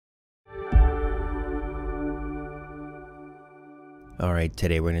Alright,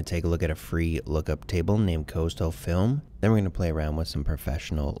 today we're going to take a look at a free lookup table named Coastal Film. Then we're going to play around with some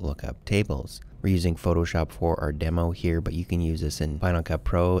professional lookup tables. We're using Photoshop for our demo here, but you can use this in Final Cut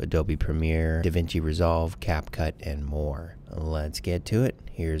Pro, Adobe Premiere, DaVinci Resolve, CapCut, and more. Let's get to it.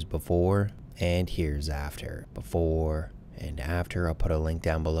 Here's before and here's after. Before and after. I'll put a link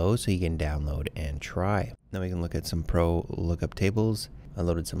down below so you can download and try. Now we can look at some pro lookup tables. I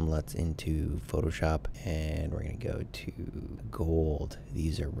loaded some LUTs into Photoshop and we're going to go to gold.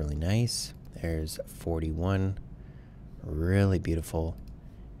 These are really nice. There's 41, really beautiful,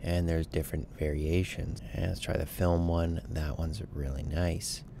 and there's different variations. And let's try the film one. That one's really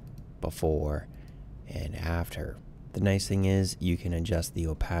nice. Before and after. The nice thing is you can adjust the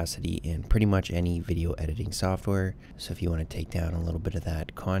opacity in pretty much any video editing software. So if you want to take down a little bit of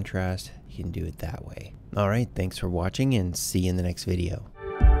that contrast, you can do it that way. Alright, thanks for watching and see you in the next video.